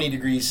 like 20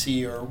 degrees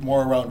C or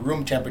more around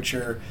room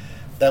temperature,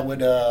 that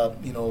would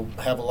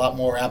have a lot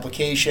more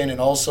application,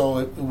 and also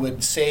it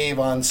would save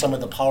on some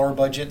of the power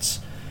budgets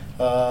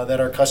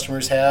that our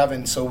customers have.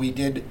 And so we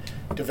did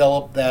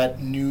develop that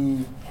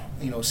new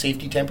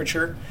safety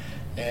temperature,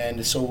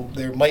 and so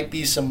there might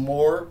be some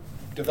more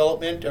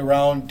development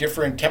around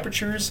different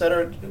temperatures that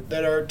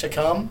are to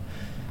come.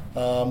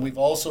 We've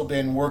also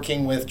been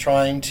working with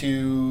trying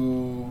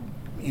to,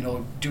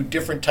 do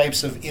different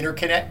types of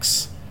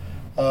interconnects.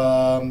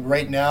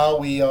 Right now,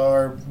 we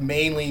are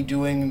mainly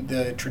doing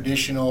the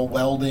traditional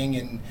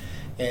welding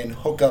and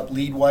hook up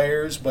lead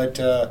wires,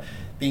 but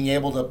being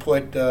able to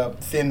put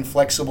thin,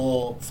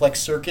 flexible flex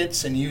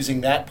circuits and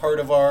using that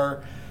part of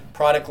our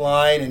product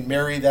line and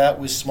marry that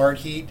with Smart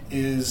Heat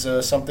is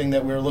something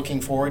that we're looking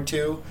forward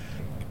to.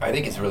 I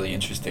think it's really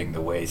interesting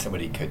the way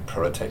somebody could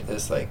prototype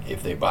this. Like,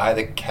 if they buy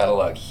the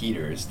catalog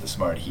heaters, the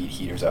Smart Heat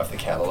heaters off the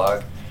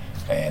catalog,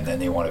 and then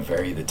they want to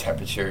vary the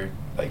temperature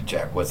Like,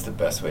 Jack, what's the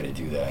best way to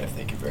do that if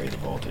they could vary the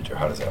voltage, or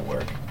how does that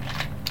work?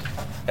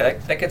 Yeah,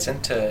 that gets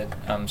into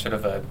sort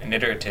of an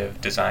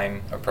iterative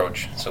design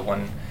approach. So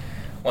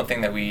one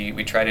thing that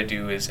we try to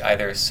do is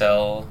either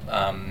sell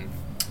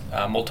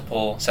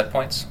multiple set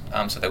points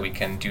so that we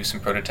can do some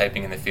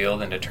prototyping in the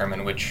field and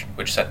determine which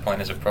set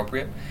point is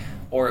appropriate.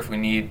 Or if we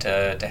need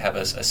to have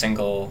a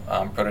single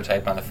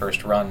prototype on the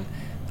first run,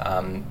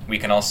 we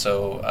can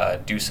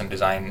also do some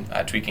design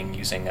tweaking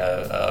using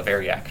a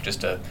variac,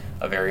 just a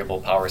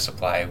variable power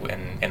supply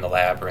in the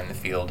lab or in the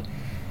field.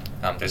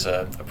 There's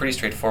a pretty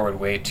straightforward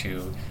way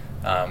to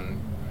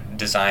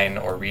design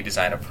or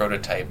redesign a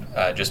prototype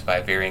just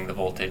by varying the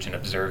voltage and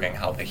observing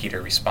how the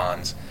heater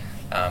responds.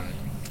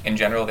 In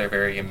general, they're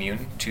very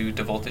immune to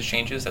voltage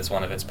changes. That's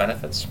one of its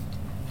benefits.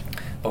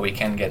 But we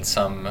can get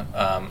some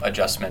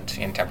adjustment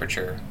in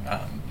temperature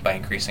by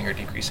increasing or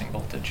decreasing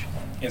voltage.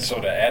 And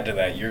so to add to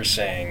that, you're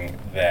saying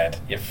that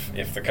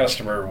if the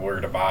customer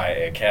were to buy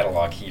a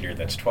catalog heater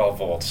that's 12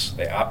 volts,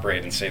 they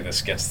operate and say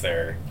this gets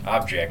their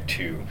object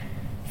to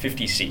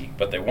 50C,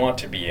 but they want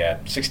to be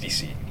at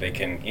 60C. They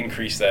can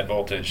increase that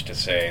voltage to,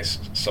 say,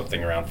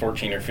 something around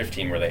 14 or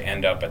 15 where they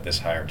end up at this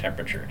higher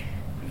temperature.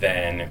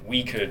 Then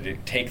we could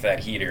take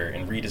that heater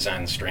and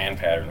redesign the strand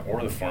pattern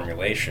or the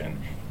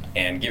formulation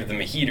and give them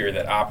a heater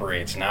that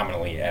operates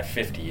nominally at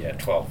 50 at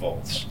 12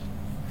 volts.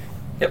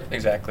 Yep,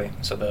 exactly.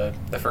 So the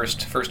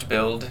first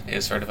build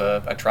is sort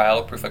of a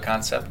trial proof of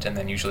concept, and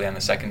then usually on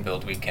the second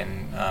build we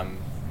can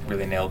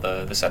really nail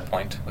the set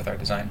point with our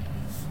design.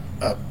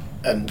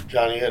 And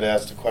Johnny had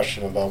asked a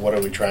question about what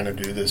are we trying to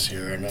do this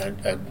year, and I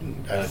had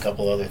a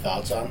couple other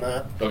thoughts on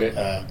that.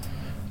 Okay.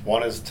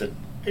 One is to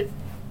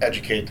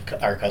educate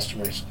our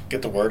customers,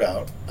 get the word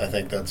out. I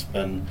think that's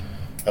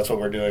what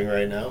we're doing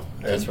right now.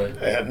 That's right.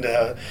 And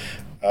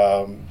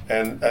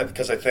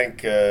because I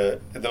think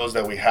those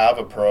that we have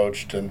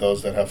approached and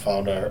those that have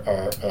found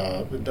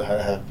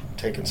have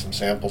taken some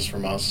samples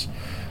from us,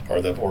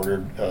 or they've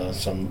ordered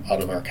some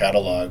out of our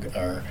catalog,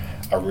 are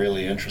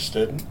really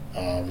interested.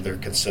 They're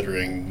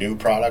considering new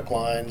product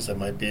lines that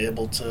might be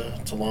able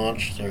to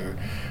launch. They're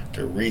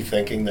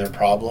rethinking their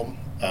problem.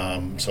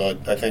 So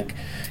I think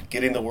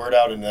getting the word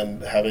out and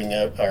then having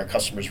our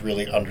customers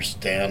really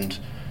understand.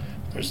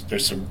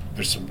 There's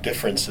some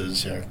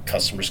differences.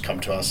 Customers come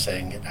to us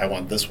saying, "I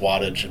want this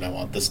wattage and I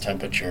want this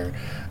temperature,"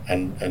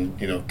 and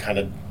kind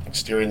of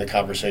steering the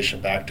conversation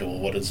back to, well,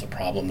 what is the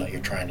problem that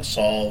you're trying to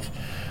solve,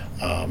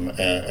 and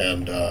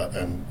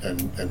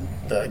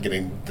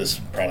getting this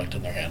product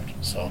in their hand.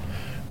 So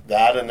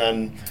that, and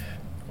then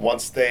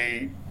once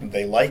they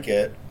like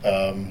it,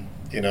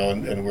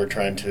 and we're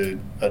trying to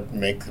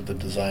make the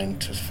design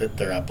to fit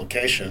their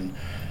application,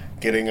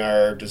 getting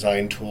our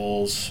design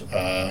tools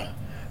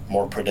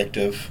more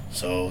predictive,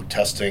 so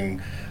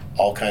testing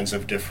all kinds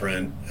of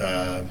different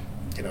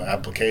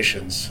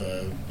applications,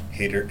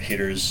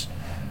 heaters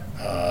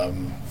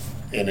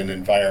in an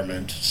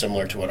environment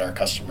similar to what our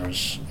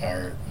customers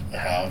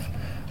have,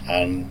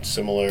 on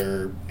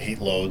similar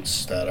heat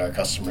loads that our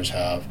customers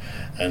have,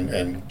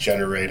 and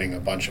generating a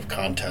bunch of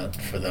content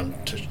for them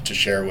to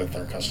share with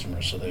our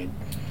customers, so they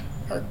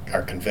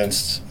are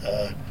convinced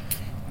that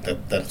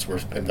it's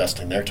worth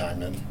investing their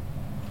time in.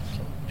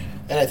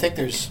 And I think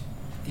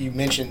you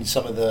mentioned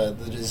some of the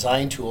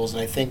design tools,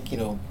 and I think,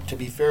 to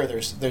be fair,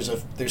 there's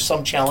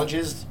some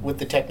challenges with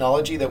the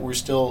technology that we're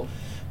still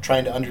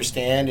trying to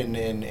understand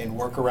and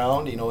work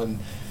around, and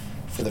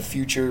for the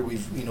future,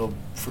 we've,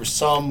 for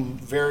some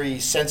very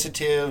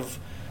sensitive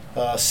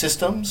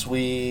systems,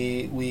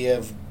 we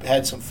have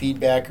had some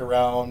feedback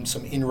around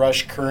some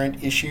inrush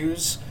current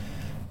issues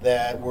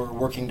that we're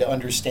working to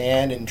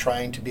understand and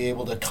trying to be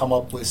able to come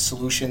up with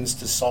solutions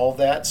to solve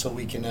that, so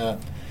we can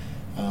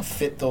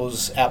fit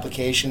those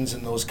applications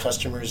and those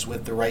customers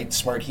with the right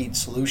smart heat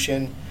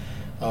solution.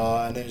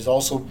 And there's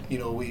also,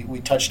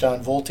 we touched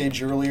on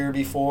voltage earlier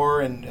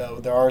before, and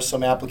there are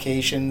some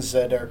applications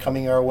that are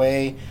coming our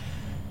way,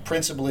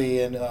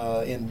 principally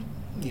in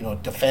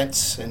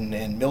defense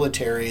and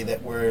military,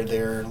 where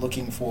they're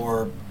looking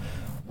for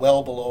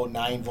well below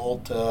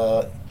 9-volt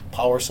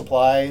power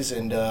supplies.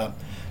 And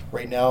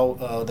right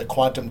now, the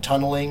quantum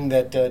tunneling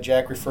that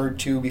Jack referred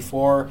to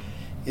before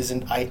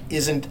isn't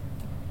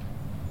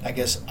I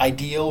guess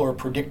ideal or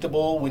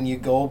predictable when you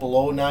go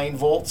below 9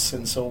 volts,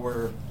 and so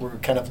we're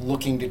kind of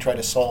looking to try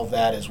to solve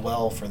that as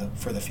well for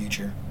the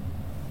future.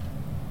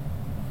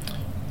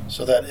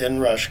 So that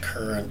inrush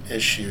current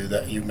issue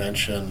that you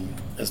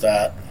mentioned, is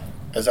that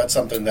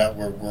something that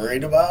we're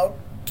worried about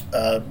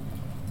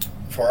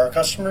for our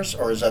customers,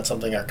 or is that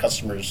something our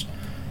customers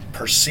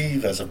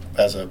perceive as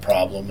a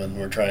problem, and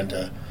we're trying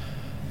to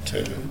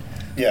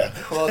yeah?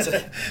 Well,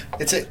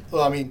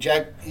 well, I mean,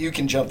 Jack, you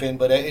can jump in,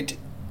 but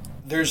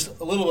there's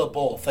a little bit of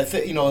both. I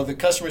think the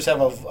customers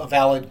have a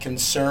valid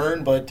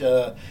concern, but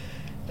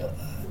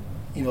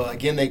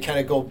again, they kind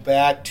of go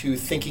back to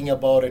thinking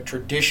about a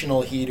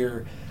traditional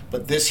heater.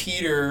 But this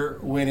heater,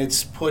 when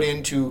it's put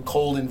into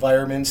cold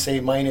environments, say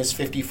minus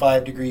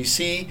 55 degrees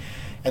C,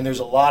 and there's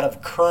a lot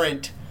of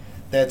current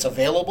that's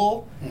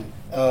available,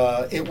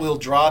 it will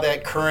draw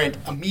that current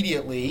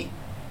immediately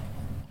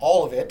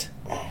all of it,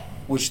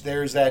 which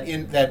there's that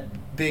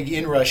big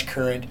inrush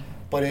current,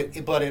 but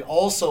it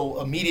also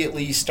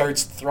immediately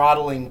starts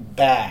throttling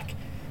back.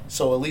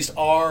 So at least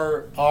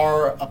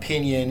our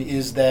opinion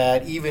is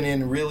that even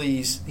in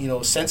really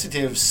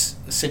sensitive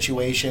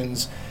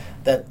situations,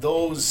 that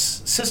those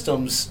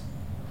systems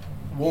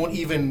won't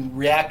even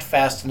react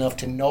fast enough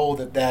to know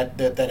that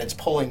it's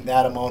pulling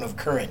that amount of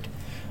current.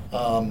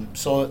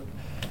 So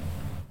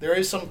there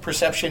is some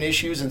perception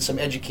issues and some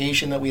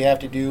education that we have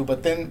to do,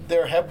 but then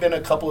there have been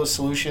a couple of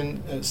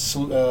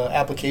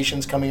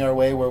applications coming our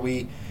way where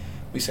we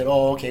said,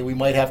 oh, okay, we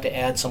might have to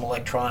add some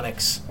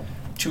electronics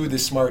to the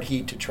Smart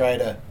Heat to try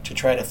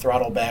to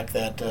throttle back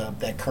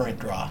that current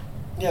draw.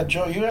 Yeah,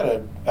 Joe, you had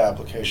an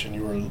application.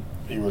 You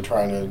were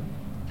trying to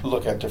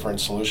look at different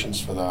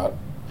solutions for that.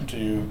 Do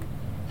you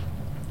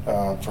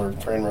for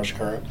inrush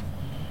current?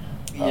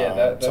 Yeah,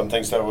 that some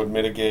things that would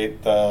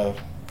mitigate the,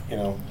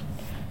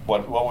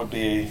 what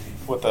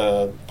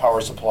the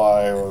power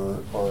supply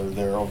or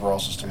their overall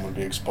system would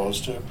be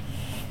exposed to.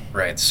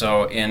 Right.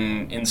 So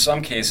in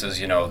some cases,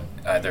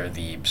 either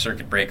the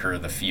circuit breaker or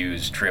the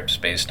fuse trips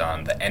based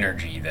on the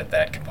energy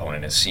that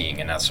component is seeing,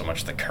 and not so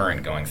much the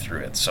current going through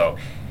it. So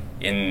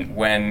in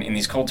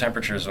these cold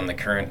temperatures, when the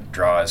current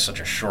draw is such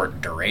a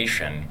short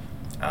duration,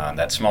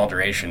 that small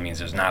duration means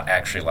there's not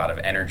actually a lot of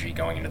energy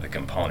going into the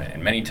component.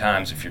 And many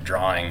times, if you're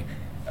drawing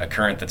a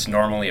current that's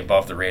normally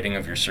above the rating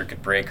of your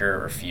circuit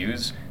breaker or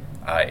fuse,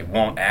 it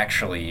won't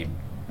actually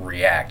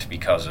react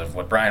because of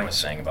what Brian was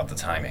saying about the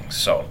timing.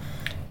 So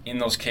in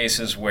those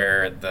cases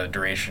where the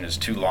duration is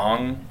too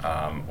long,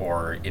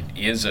 or it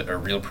is a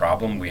real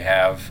problem, we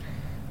have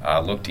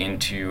looked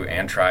into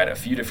and tried a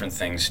few different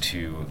things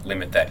to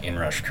limit that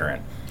inrush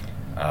current.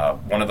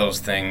 One of those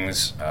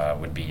things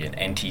would be an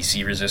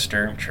NTC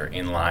resistor, which are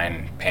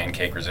inline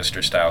pancake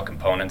resistor style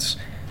components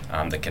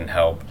that can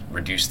help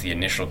reduce the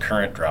initial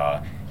current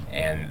draw,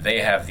 and they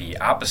have the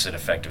opposite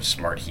effect of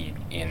Smart Heat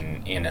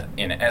in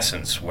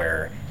essence,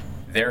 where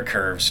their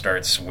curve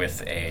starts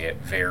with a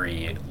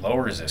very low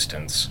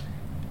resistance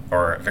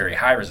or very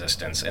high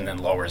resistance and then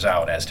lowers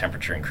out as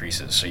temperature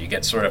increases. So you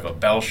get sort of a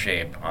bell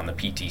shape on the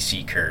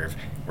PTC curve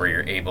where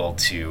you're able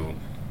to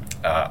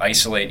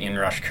isolate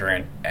inrush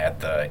current at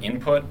the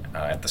input,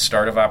 at the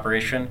start of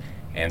operation,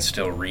 and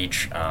still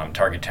reach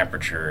target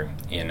temperature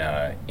in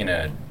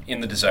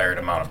the desired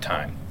amount of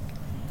time.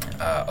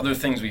 Other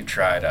things we've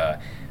tried,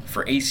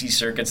 for AC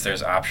circuits,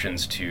 there's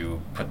options to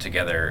put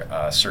together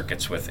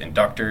circuits with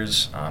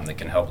inductors that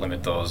can help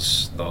limit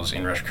those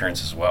inrush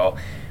currents as well.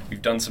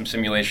 We've done some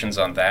simulations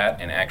on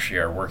that and actually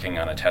are working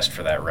on a test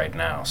for that right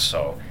now.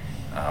 So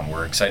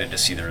we're excited to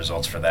see the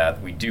results for that.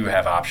 We do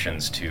have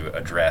options to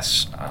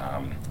address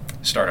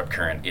startup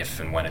current if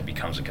and when it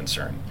becomes a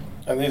concern.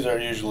 And these are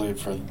usually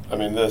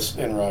this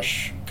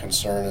inrush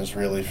concern is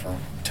really for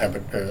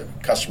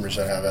customers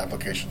that have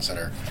applications that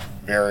are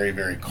very,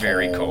 very cold.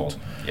 Very cold,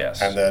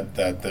 yes. And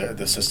that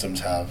the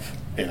systems have,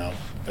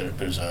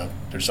 there's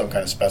some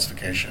kind of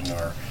specification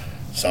or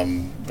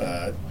some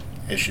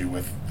issue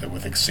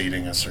with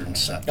exceeding a certain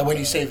set. And when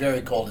you say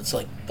very cold, it's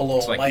like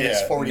below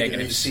minus 40 negative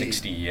degrees C.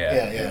 60,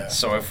 yeah.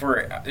 So if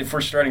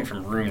we're starting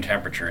from room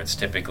temperature, it's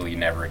typically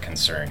never a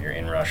concern. Your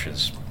inrush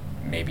is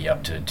maybe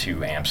up to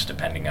 2 amps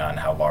depending on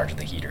how large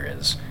the heater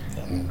is.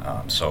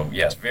 Mm-hmm. So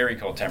yes, very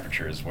cold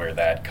temperature is where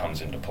that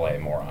comes into play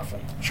more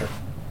often. Sure.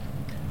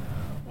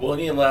 Well,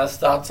 any last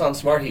thoughts on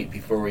Smart Heat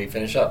before we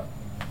finish up?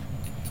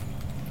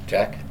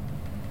 Jack?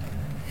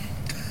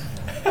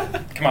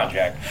 Come on,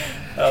 Jack.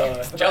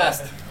 It's the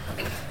best.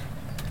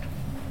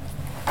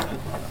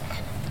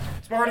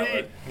 Smart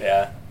Heat!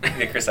 Yeah,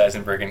 get Chris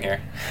Eisenberg in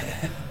here.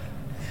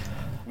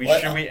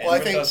 Should we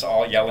end with us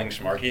all yelling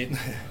Smart Heat?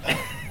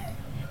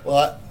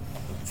 Well,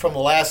 from the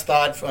last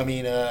thought,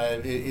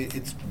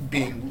 it's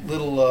being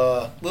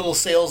little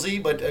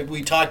salesy, but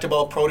we talked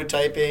about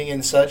prototyping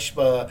and such,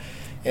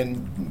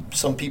 and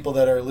some people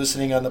that are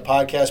listening on the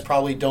podcast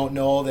probably don't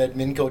know that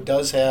Minco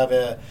does have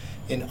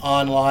an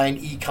online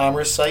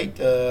e-commerce site.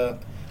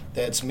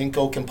 That's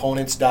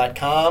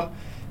mincocomponents.com,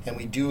 and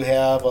we do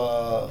have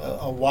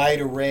a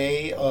wide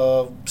array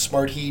of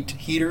Smart Heat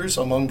heaters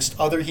amongst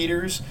other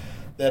heaters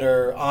that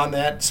are on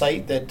that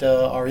site that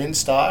are in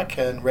stock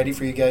and ready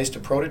for you guys to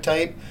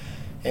prototype.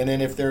 And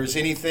then if there's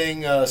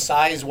anything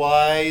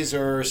size-wise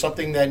or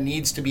something that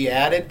needs to be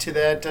added to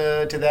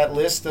that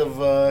list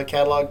of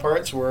catalog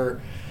parts,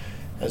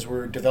 as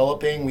we're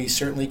developing, we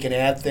certainly can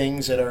add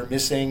things that are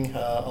missing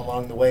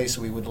along the way.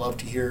 So we would love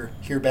to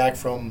hear back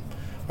from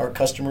our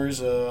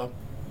customers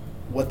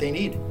what they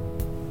need.